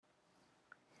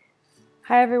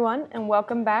Hi, everyone, and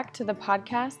welcome back to the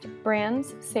podcast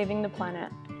Brands Saving the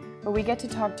Planet, where we get to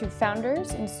talk to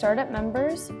founders and startup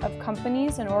members of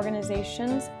companies and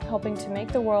organizations helping to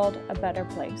make the world a better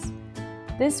place.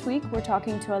 This week, we're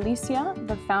talking to Alicia,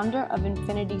 the founder of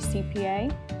Infinity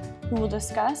CPA, who will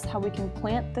discuss how we can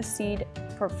plant the seed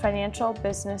for financial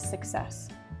business success.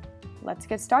 Let's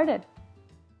get started.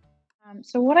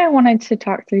 So what I wanted to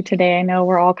talk through today, I know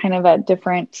we're all kind of at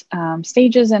different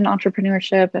stages in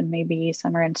entrepreneurship, and maybe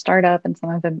some are in startup and some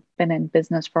have been in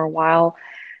business for a while.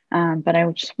 But I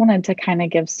just wanted to kind of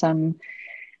give some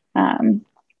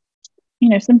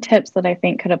tips that I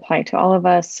think could apply to all of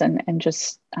us, and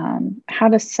just how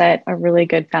to set a really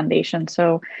good foundation.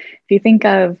 So if you think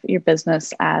of your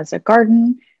business as a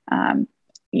garden, when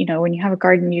you have a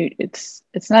garden, it's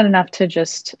not enough to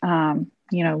just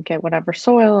get whatever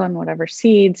soil and whatever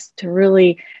seeds. To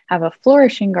really have a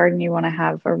flourishing garden, you want to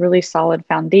have a really solid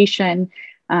foundation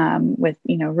with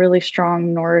really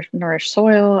strong nourished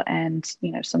soil and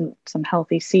some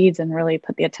healthy seeds, and really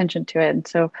put the attention to it. And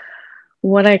so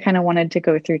what I kind of wanted to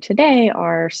go through today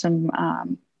are some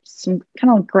kind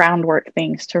of groundwork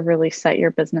things to really set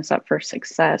your business up for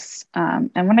success. And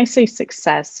when I say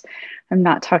success, I'm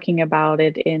not talking about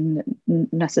it in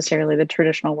necessarily the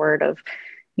traditional word of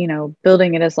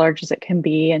building it as large as it can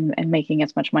be and making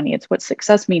as much money. It's what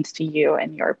success means to you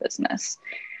and your business.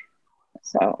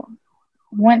 So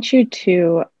I want you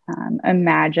to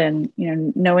imagine,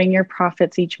 knowing your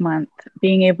profits each month,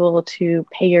 being able to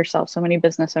pay yourself. So many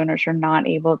business owners are not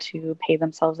able to pay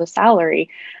themselves a salary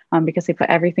because they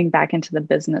put everything back into the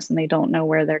business and they don't know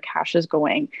where their cash is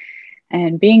going.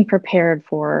 And being prepared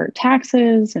for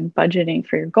taxes and budgeting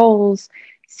for your goals,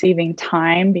 saving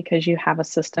time because you have a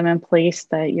system in place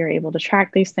that you're able to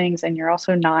track these things, and you're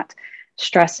also not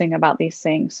stressing about these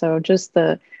things. So just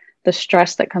the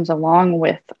stress that comes along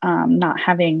with not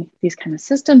having these kind of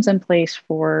systems in place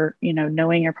for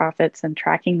knowing your profits and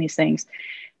tracking these things,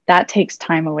 that takes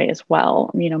time away as well,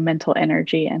 mental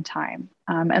energy and time.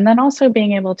 And then also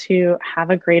being able to have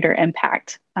a greater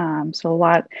impact.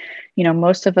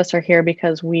 Most of us are here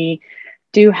because we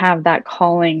do have that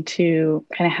calling to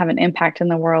kind of have an impact in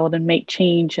the world and make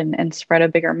change and spread a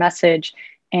bigger message.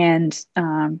 And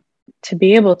to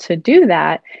be able to do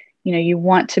that, you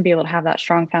want to be able to have that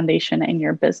strong foundation in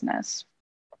your business.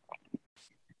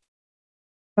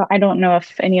 So I don't know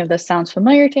if any of this sounds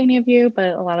familiar to any of you, but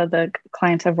a lot of the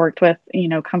clients I've worked with,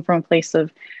 come from a place of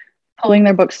pulling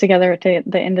their books together at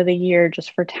the end of the year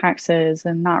just for taxes,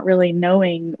 and not really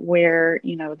knowing where,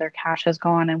 their cash has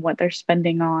gone and what they're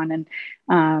spending on,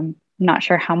 and not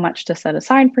sure how much to set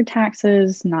aside for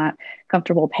taxes, not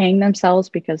comfortable paying themselves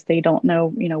because they don't know,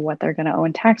 what they're going to owe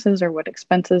in taxes or what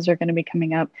expenses are going to be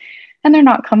coming up. And they're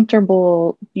not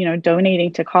comfortable,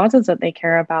 donating to causes that they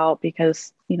care about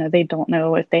because, they don't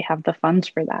know if they have the funds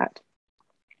for that.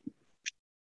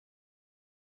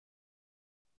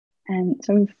 And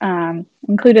so we've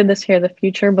included this here: the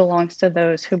future belongs to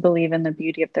those who believe in the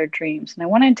beauty of their dreams. And I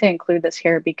wanted to include this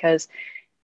here because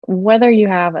whether you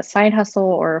have a side hustle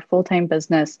or a full-time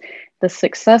business, the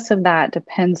success of that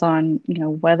depends on,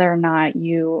 whether or not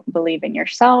you believe in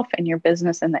yourself and your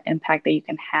business and the impact that you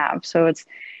can have. So it's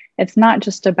not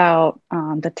just about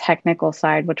the technical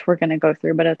side, which we're going to go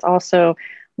through, but it's also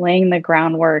laying the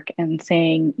groundwork and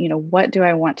saying, what do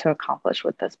I want to accomplish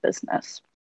with this business?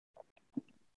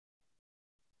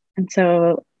 And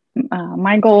so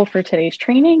my goal for today's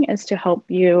training is to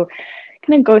help you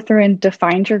kind of go through and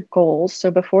define your goals. So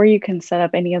before you can set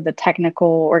up any of the technical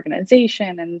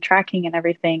organization and tracking and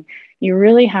everything, you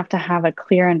really have to have a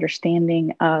clear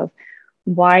understanding of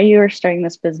why you are starting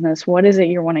this business, what is it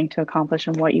you're wanting to accomplish,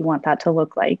 and what you want that to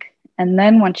look like. And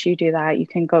then once you do that, you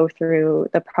can go through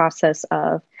the process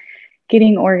of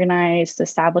getting organized,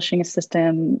 establishing a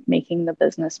system, making the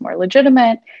business more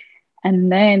legitimate.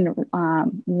 And then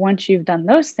once you've done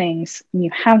those things, and you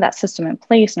have that system in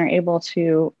place and are able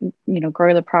to,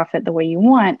 grow the profit the way you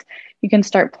want, you can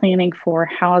start planning for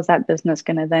how is that business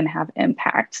going to then have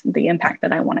impact, the impact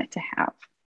that I want it to have.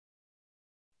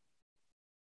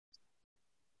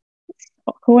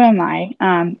 Who am I?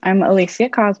 I'm Alicia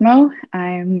Cosmo.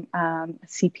 I'm a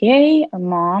CPA, a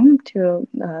mom to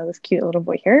this cute little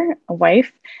boy here, a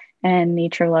wife, and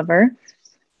nature lover.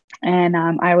 And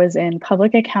I was in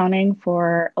public accounting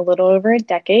for a little over a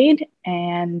decade,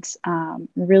 and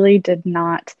really did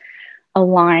not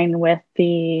align with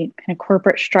the kind of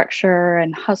corporate structure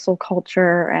and hustle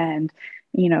culture and,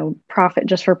 profit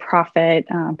just for profit,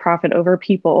 profit over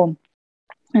people.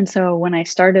 And so when I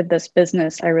started this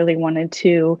business, I really wanted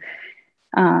to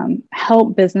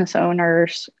help business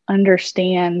owners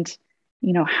understand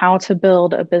how to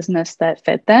build a business that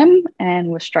fit them and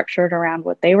was structured around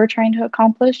what they were trying to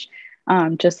accomplish,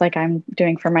 just like I'm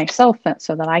doing for myself,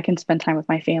 so that I can spend time with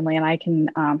my family and I can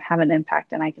have an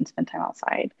impact and I can spend time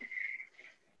outside.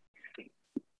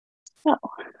 So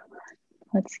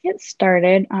let's get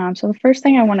started. So the first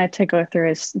thing I wanted to go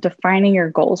through is defining your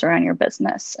goals around your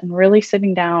business and really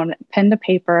sitting down, pen to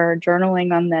paper,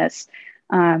 journaling on this,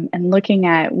 and looking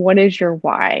at what is your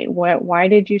why? Why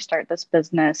did you start this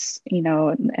business?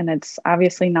 And it's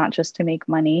obviously not just to make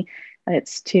money.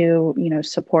 It's to,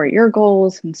 support your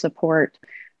goals and support,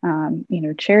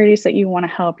 charities that you want to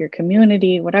help, your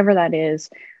community, whatever that is.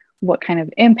 What kind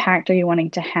of impact are you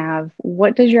wanting to have?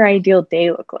 What does your ideal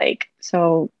day look like?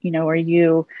 So, are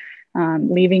you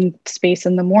leaving space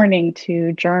in the morning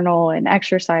to journal and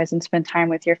exercise and spend time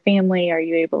with your family? Are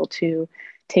you able to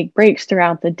take breaks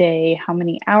throughout the day? How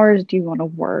many hours do you want to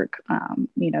work?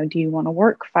 Do you want to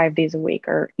work 5 days a week?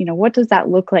 Or, what does that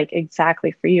look like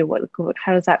exactly for you?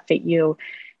 How does that fit you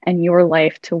and your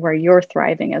life to where you're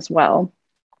thriving as well?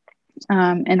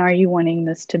 And are you wanting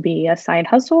this to be a side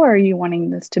hustle, or are you wanting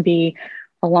this to be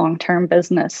a long-term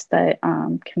business that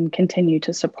can continue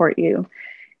to support you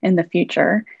in the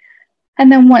future?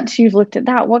 And then once you've looked at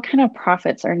that, what kind of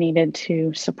profits are needed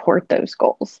to support those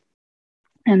goals?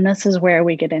 And this is where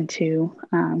we get into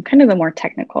kind of the more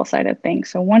technical side of things.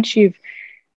 So once you've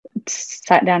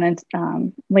sat down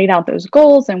and laid out those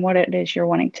goals and what it is you're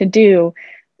wanting to do,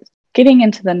 getting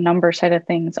into the number side of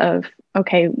things of,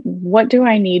 okay, what do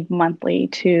I need monthly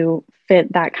to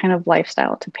fit that kind of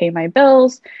lifestyle, to pay my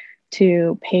bills,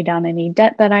 to pay down any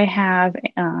debt that I have,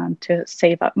 to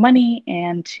save up money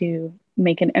and to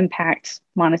make an impact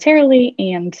monetarily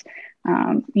and,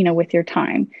 with your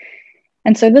time.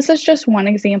 And so this is just one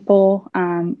example.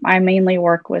 I mainly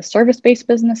work with service-based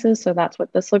businesses, so that's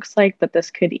what this looks like, but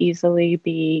this could easily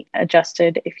be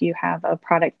adjusted if you have a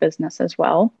product business as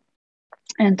well.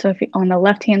 And so if you, on the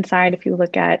left-hand side, if you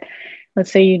look at,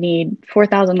 let's say you need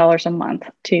 $4,000 a month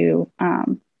to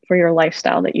for your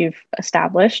lifestyle that you've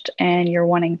established, and you're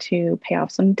wanting to pay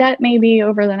off some debt maybe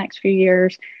over the next few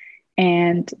years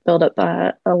and build up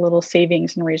a little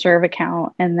savings and reserve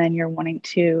account, and then you're wanting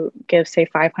to give, say,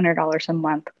 $500 a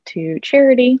month to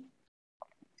charity.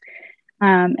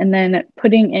 And then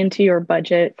putting into your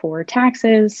budget for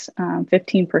taxes,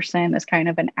 15% is kind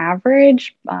of an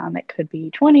average. It could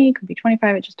be 20, it could be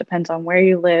 25. It just depends on where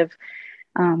you live,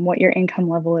 what your income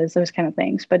level is, those kind of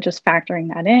things. But just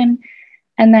factoring that in,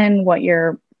 and then what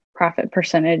your profit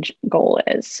percentage goal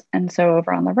is. And so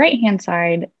over on the right-hand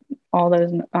side, all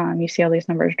those you see all these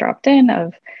numbers dropped in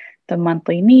of the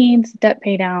monthly needs, debt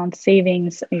pay down,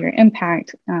 savings, your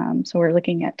impact. So we're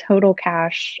looking at total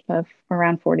cash of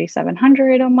around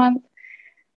 $4,700 a month.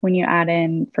 When you add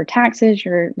in for taxes,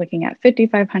 you're looking at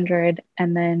 $5,500.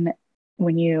 And then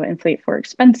when you inflate for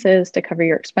expenses to cover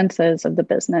your expenses of the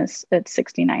business, it's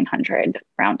 $6,900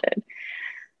 rounded.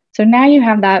 So now you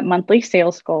have that monthly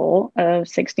sales goal of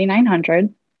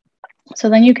 $6,900. So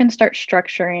then you can start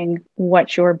structuring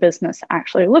what your business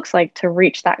actually looks like to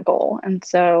reach that goal. And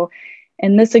so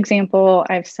in this example,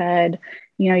 I've said,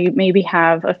 you maybe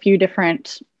have a few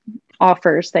different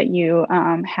offers that you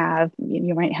have.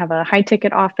 You might have a high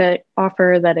ticket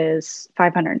offer that is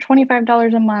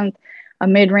 $525 a month, a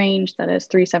mid-range that is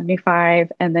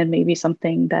 $375, and then maybe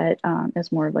something that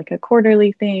is more like a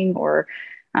quarterly thing, or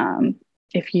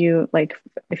if you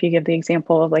give the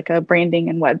example of like a branding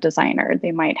and web designer,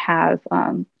 they might have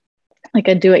like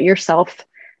a do-it-yourself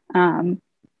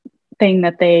thing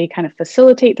that they kind of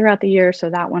facilitate throughout the year. So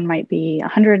that one might be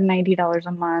 $190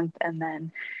 a month. And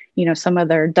then, some of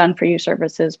their done-for-you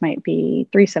services might be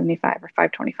 $375 or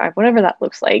 $525, whatever that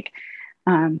looks like.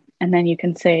 And then you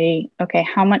can say, okay,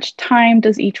 how much time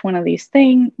does each one of these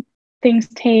things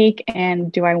take?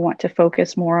 And do I want to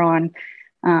focus more on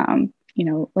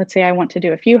let's say I want to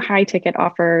do a few high ticket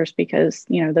offers because,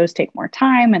 those take more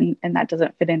time and that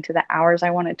doesn't fit into the hours I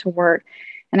want it to work.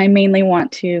 And I mainly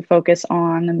want to focus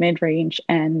on the mid-range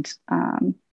and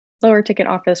lower ticket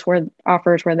offers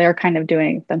where they're kind of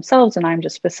doing it themselves and I'm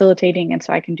just facilitating. And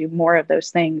so I can do more of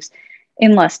those things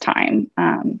in less time.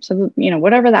 So,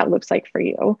 whatever that looks like for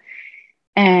you.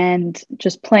 And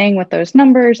just playing with those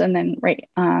numbers. And then right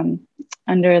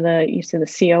under you see the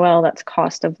COL, that's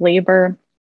cost of labor.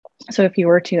 So if you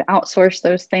were to outsource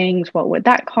those things, what would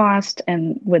that cost?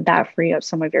 And would that free up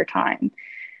some of your time?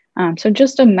 So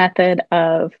just a method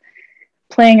of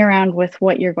playing around with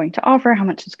what you're going to offer, how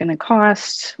much it's going to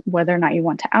cost, whether or not you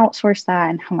want to outsource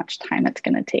that, and how much time it's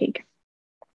going to take.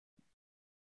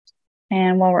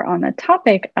 And while we're on the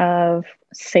topic of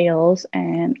sales,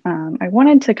 and I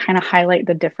wanted to kind of highlight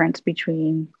the difference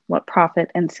between what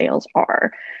profit and sales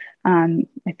are.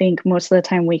 I think most of the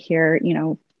time we hear,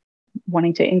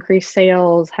 wanting to increase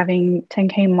sales, having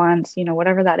 10K months,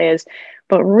 whatever that is.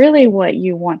 But really what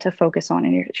you want to focus on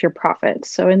is your profits.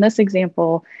 So in this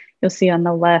example, you'll see on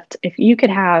the left, if you could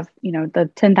have, the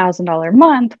 $10,000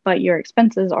 month, but your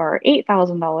expenses are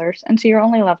 $8,000. And so you're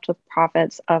only left with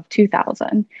profits of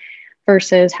 $2,000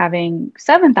 versus having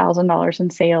 $7,000 in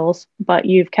sales, but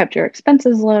you've kept your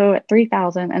expenses low at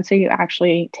 $3,000. And so you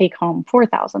actually take home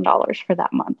 $4,000 for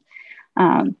that month.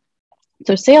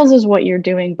 So sales is what you're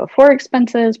doing before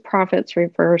expenses. Profits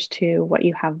refers to what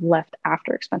you have left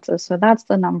after expenses. So that's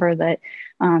the number that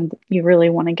you really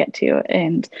want to get to.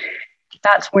 And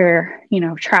that's where,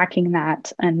 tracking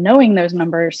that and knowing those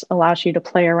numbers allows you to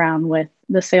play around with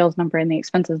the sales number and the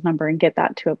expenses number and get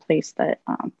that to a place that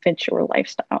fits your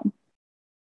lifestyle.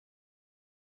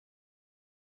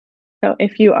 So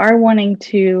if you are wanting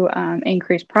to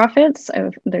increase profits,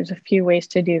 there's a few ways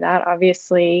to do that.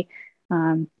 Obviously,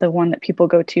 the one that people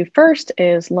go to first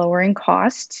is lowering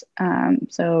costs.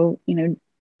 So,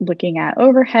 looking at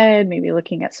overhead, maybe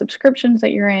looking at subscriptions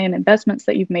that you're in, investments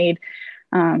that you've made.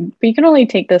 But you can only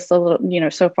take this a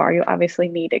little, so far. You obviously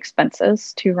need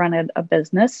expenses to run a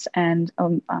business, and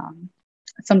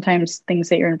sometimes things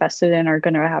that you're invested in are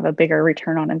going to have a bigger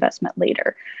return on investment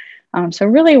later. So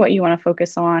really what you want to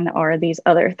focus on are these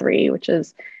other three, which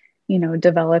is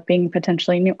developing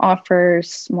potentially new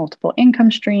offers, multiple income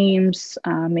streams,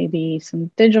 maybe some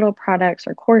digital products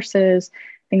or courses,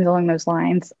 things along those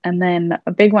lines. And then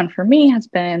a big one for me has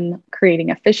been creating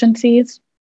efficiencies.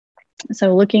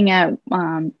 So looking at,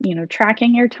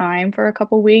 tracking your time for a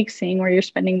couple weeks, seeing where you're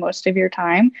spending most of your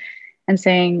time and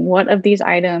saying, what of these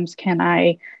items can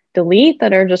I delete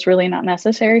that are just really not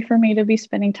necessary for me to be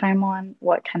spending time on?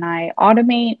 What can I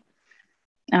automate?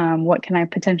 What can I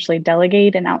potentially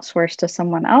delegate and outsource to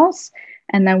someone else?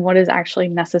 And then what is actually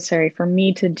necessary for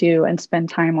me to do and spend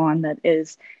time on that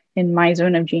is in my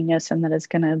zone of genius and that is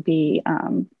going to be,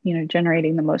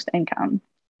 generating the most income.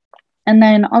 And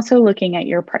then also looking at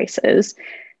your prices.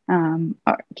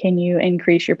 Can you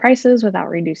increase your prices without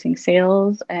reducing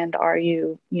sales? And are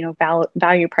you,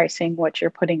 value pricing what you're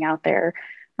putting out there,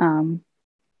 and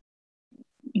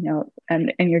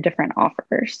your different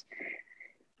offers?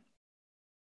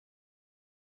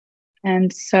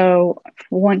 And so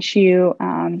once you,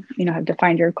 have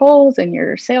defined your goals and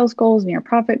your sales goals and your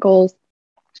profit goals,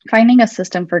 finding a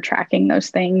system for tracking those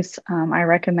things, I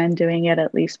recommend doing it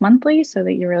at least monthly so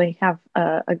that you really have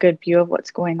a good view of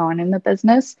what's going on in the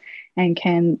business and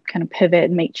can kind of pivot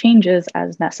and make changes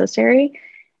as necessary.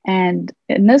 And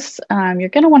in this, you're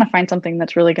going to want to find something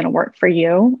that's really going to work for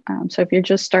you. So if you're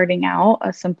just starting out,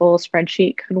 a simple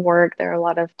spreadsheet could work. There are a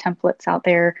lot of templates out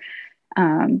there.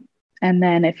 And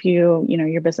then if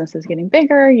your business is getting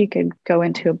bigger, you could go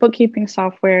into a bookkeeping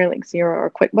software like Xero or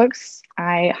QuickBooks.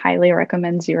 I highly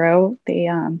recommend Xero. They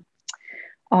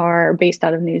are based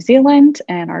out of New Zealand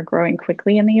and are growing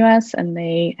quickly in the US. And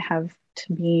they have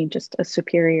to be just a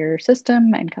superior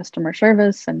system and customer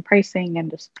service and pricing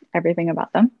and just everything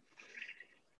about them.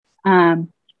 And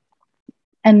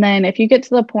then if you get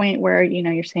to the point where,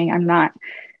 you're saying, I'm not,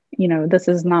 this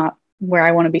is not where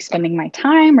I want to be spending my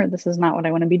time, or this is not what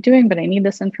I want to be doing, but I need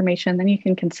this information, then you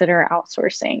can consider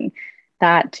outsourcing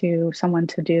that to someone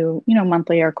to do,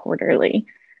 monthly or quarterly.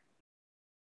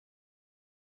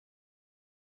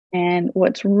 And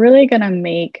what's really going to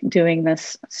make doing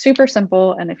this super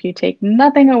simple, and if you take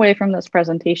nothing away from this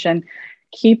presentation,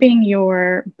 keeping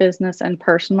your business and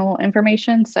personal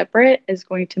information separate is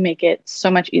going to make it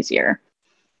so much easier.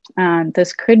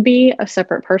 This could be a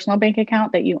separate personal bank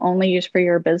account that you only use for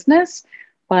your business,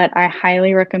 but I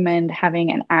highly recommend having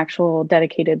an actual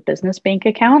dedicated business bank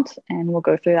account, and we'll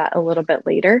go through that a little bit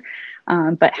later.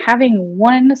 But having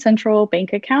one central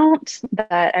bank account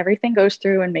that everything goes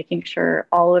through and making sure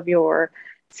all of your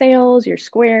sales, your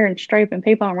Square and Stripe and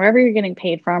PayPal and wherever you're getting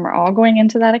paid from are all going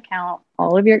into that account.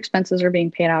 All of your expenses are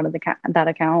being paid out of that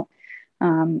account.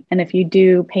 And if you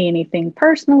do pay anything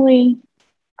personally,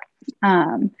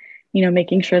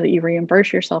 making sure that you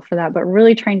reimburse yourself for that, but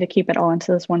really trying to keep it all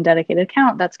into this one dedicated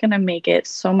account. That's going to make it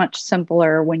so much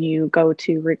simpler when you go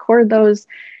to record those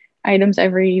items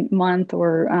every month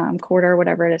or quarter,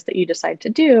 whatever it is that you decide to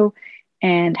do,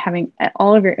 and having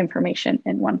all of your information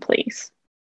in one place.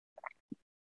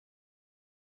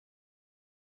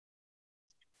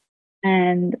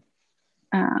 And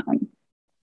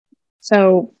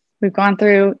so we've gone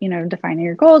through, defining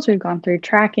your goals. We've gone through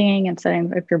tracking and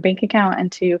setting up your bank account,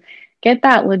 and to get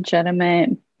that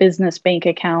legitimate business bank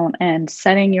account and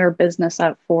setting your business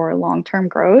up for long-term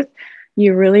growth,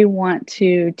 you really want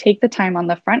to take the time on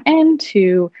the front end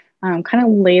to kind of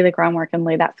lay the groundwork and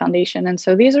lay that foundation. And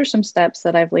so these are some steps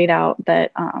that I've laid out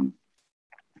that are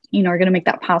going to make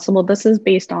that possible. This is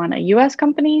based on a U.S.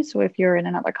 company, so if you're in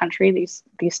another country, these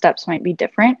steps might be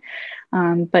different.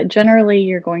 But generally,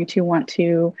 you're going to want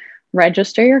to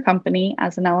register your company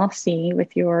as an LLC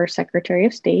with your Secretary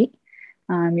of State.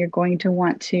 You're going to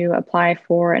want to apply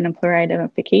for an employer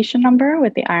identification number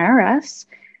with the IRS,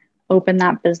 open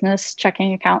that business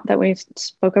checking account that we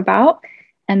spoke about.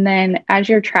 And then as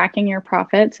you're tracking your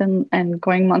profits and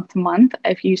going month to month,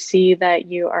 if you see that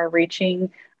you are reaching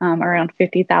around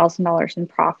 $50,000 in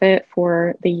profit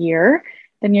for the year,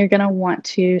 then you're going to want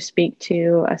to speak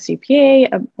to a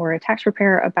CPA or a tax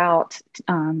preparer about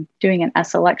doing an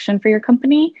S election for your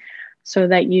company so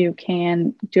that you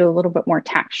can do a little bit more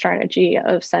tax strategy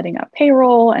of setting up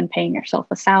payroll and paying yourself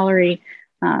a salary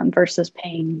versus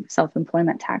paying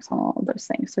self-employment tax on all of those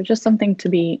things. So just something to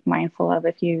be mindful of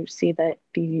if you see that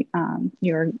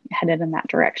you're headed in that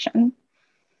direction.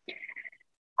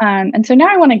 And so now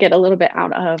I want to get a little bit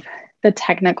out of the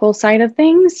technical side of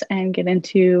things and get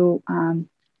into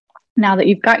now that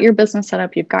you've got your business set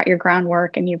up, you've got your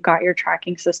groundwork, and you've got your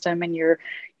tracking system, and you're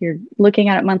looking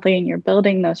at it monthly, and you're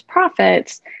building those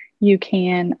profits. You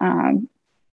can kind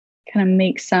of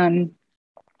make some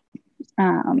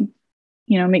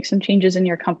make some changes in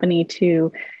your company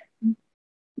to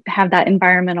have that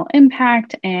environmental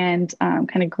impact and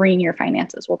kind of green your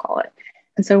finances, we'll call it.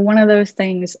 And so one of those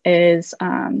things is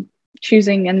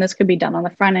choosing, and this could be done on the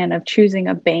front end, of choosing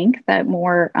a bank that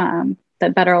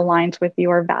that better aligns with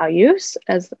your values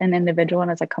as an individual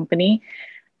and as a company.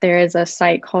 There is a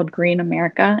site called Green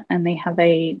America, and they have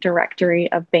a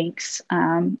directory of banks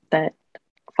that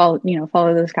follow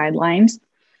those guidelines.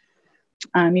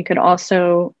 You could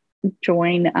also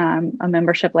join a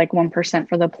membership like 1%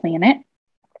 for the Planet.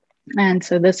 And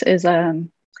so this is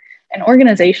an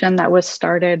organization that was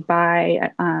started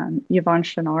by Yvon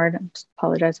Chouinard. I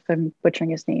apologize if I'm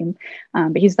butchering his name,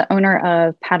 but he's the owner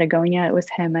of Patagonia. It was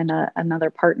him and another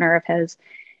partner of his.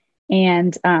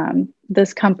 And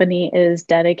this company is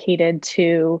dedicated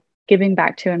to giving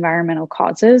back to environmental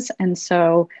causes. And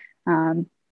so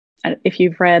if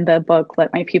you've read the book,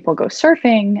 Let My People Go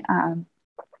Surfing,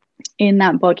 in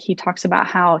that book, he talks about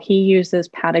how he uses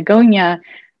Patagonia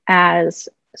as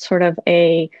sort of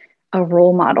a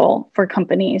role model for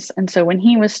companies. And so when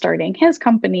he was starting his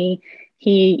company,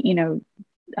 he,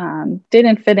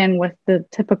 didn't fit in with the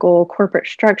typical corporate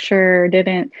structure,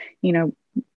 didn't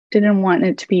want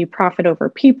it to be profit over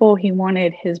people. He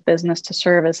wanted his business to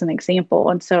serve as an example.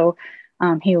 And so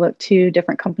he looked to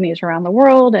different companies around the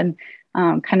world and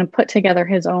kind of put together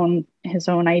his own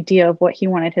idea of what he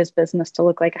wanted his business to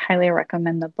look like. I highly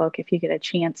recommend the book if you get a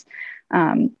chance.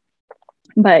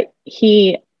 But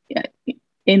he,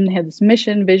 in his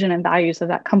mission, vision, and values of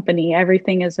that company,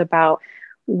 everything is about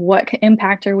what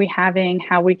impact are we having,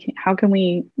 how can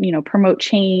we promote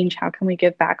change, how can we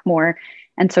give back more.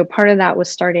 And so part of that was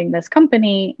starting this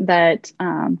company that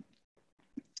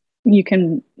you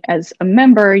can, as a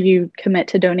member, you commit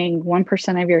to donating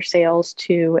 1% of your sales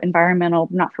to environmental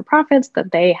not-for-profits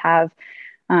that they have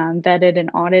vetted and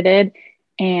audited.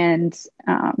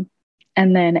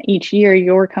 And then each year,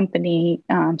 your company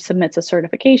submits a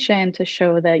certification to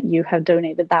show that you have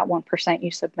donated that 1%.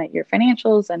 You submit your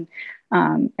financials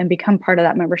and become part of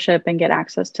that membership and get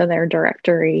access to their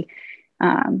directory.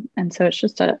 And so it's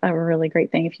just a really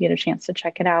great thing if you get a chance to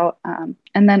check it out.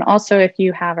 And then also, if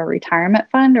you have a retirement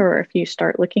fund, or if you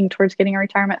start looking towards getting a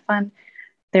retirement fund,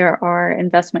 there are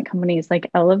investment companies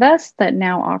like Ellevest that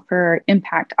now offer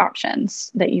impact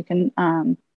options that you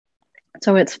can.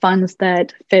 So it's funds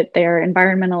that fit their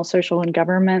environmental, social, and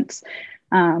governance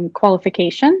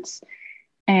qualifications.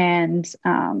 And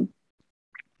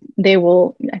they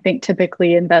will, I think,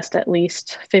 typically invest at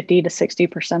least 50 to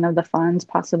 60% of the funds,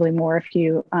 possibly more if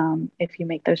you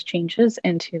make those changes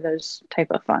into those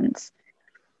type of funds.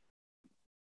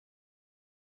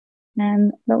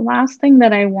 And the last thing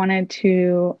that I wanted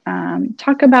to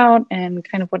talk about, and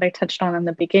kind of what I touched on in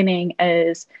the beginning,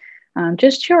 is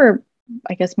just your,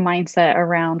 I guess, mindset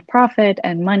around profit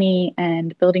and money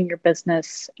and building your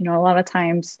business. A lot of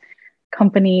times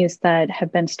companies that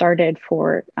have been started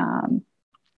for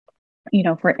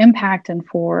impact and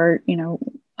for,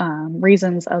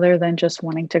 reasons other than just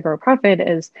wanting to grow profit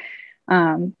is,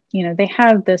 they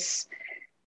have this,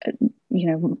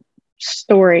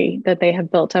 story that they have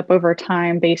built up over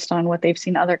time based on what they've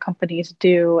seen other companies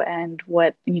do and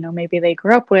what, maybe they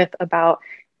grew up with about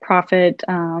profit.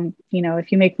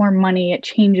 If you make more money, it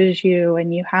changes you,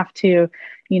 and you have to,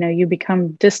 you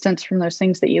become distanced from those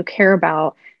things that you care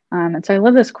about. And so I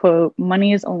love this quote: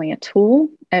 money is only a tool.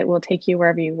 It will take you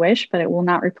wherever you wish, but it will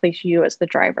not replace you as the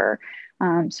driver.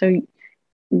 So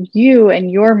you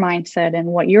and your mindset and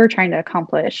what you're trying to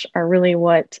accomplish are really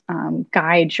what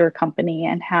guides your company,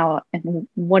 and how and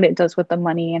what it does with the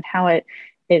money, and how it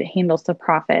handles the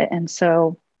profit. And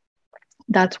so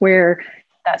that's where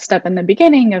that step in the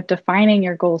beginning of defining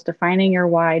your goals, defining your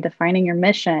why, defining your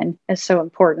mission is so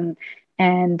important.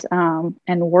 And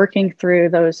working through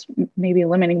those maybe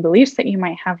limiting beliefs that you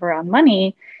might have around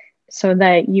money, so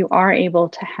that you are able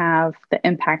to have the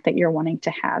impact that you're wanting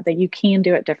to have, that you can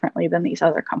do it differently than these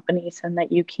other companies, and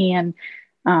that you can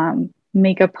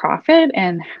make a profit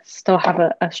and still have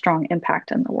a strong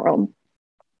impact in the world.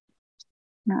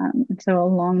 So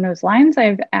along those lines,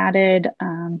 I've added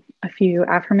a few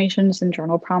affirmations and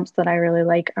journal prompts that I really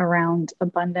like around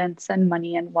abundance and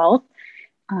money and wealth.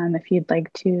 If you'd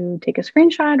like to take a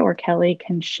screenshot, or Kelly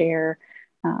can share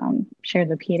the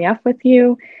PDF with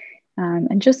you.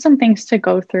 And just some things to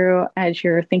go through as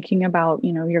you're thinking about,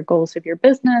 your goals of your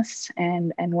business,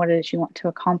 and what it is you want to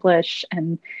accomplish,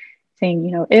 and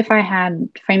saying, if I had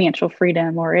financial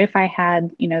freedom, or if I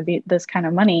had, this kind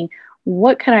of money,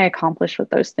 what could I accomplish with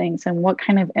those things, and what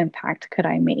kind of impact could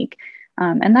I make?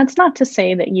 And that's not to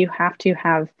say that you have to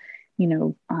have,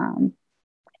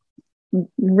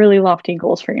 really lofty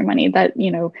goals for your money. That,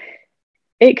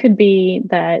 it could be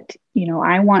that,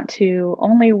 I want to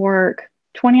only work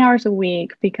 20 hours a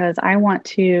week because I want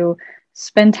to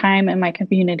spend time in my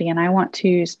community, and I want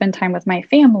to spend time with my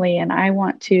family, and I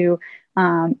want to,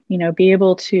 be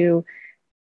able to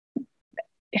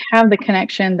have the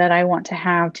connection that I want to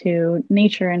have to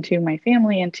nature, and to my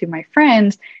family, and to my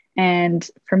friends. And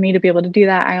for me to be able to do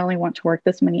that, I only want to work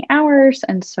this many hours.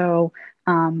 And so,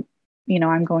 I'm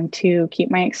going to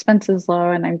keep my expenses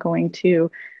low, and I'm going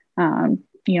to,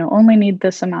 only need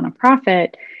this amount of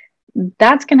profit.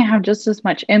 That's going to have just as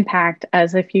much impact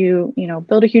as if you,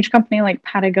 build a huge company like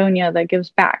Patagonia that gives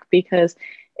back. Because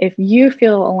if you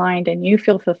feel aligned and you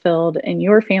feel fulfilled in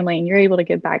your family, and you're able to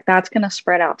give back, that's going to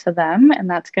spread out to them, and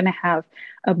that's going to have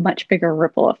a much bigger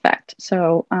ripple effect.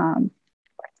 So,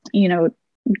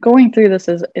 going through this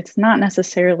it's not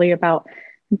necessarily about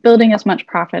building as much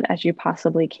profit as you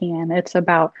possibly can. It's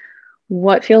about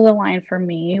what feels aligned for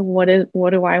me. What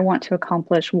do I want to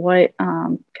accomplish? What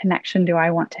connection do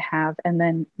I want to have? And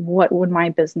then what would my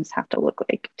business have to look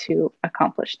like to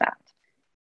accomplish that?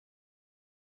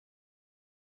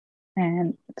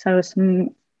 And so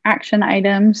some action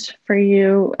items for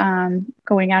you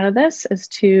going out of this is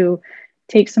to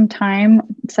take some time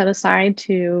set aside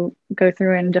to go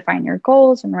through and define your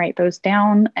goals and write those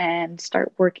down, and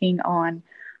start working on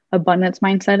abundance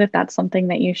mindset if that's something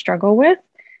that you struggle with.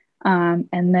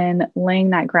 And then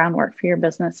laying that groundwork for your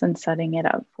business and setting it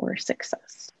up for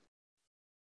success.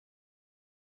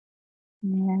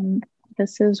 And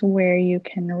this is where you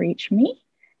can reach me.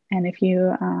 And if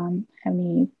you have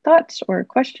any thoughts or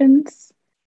questions,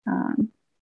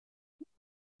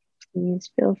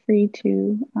 please feel free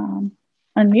to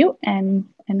unmute and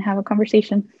have a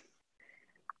conversation.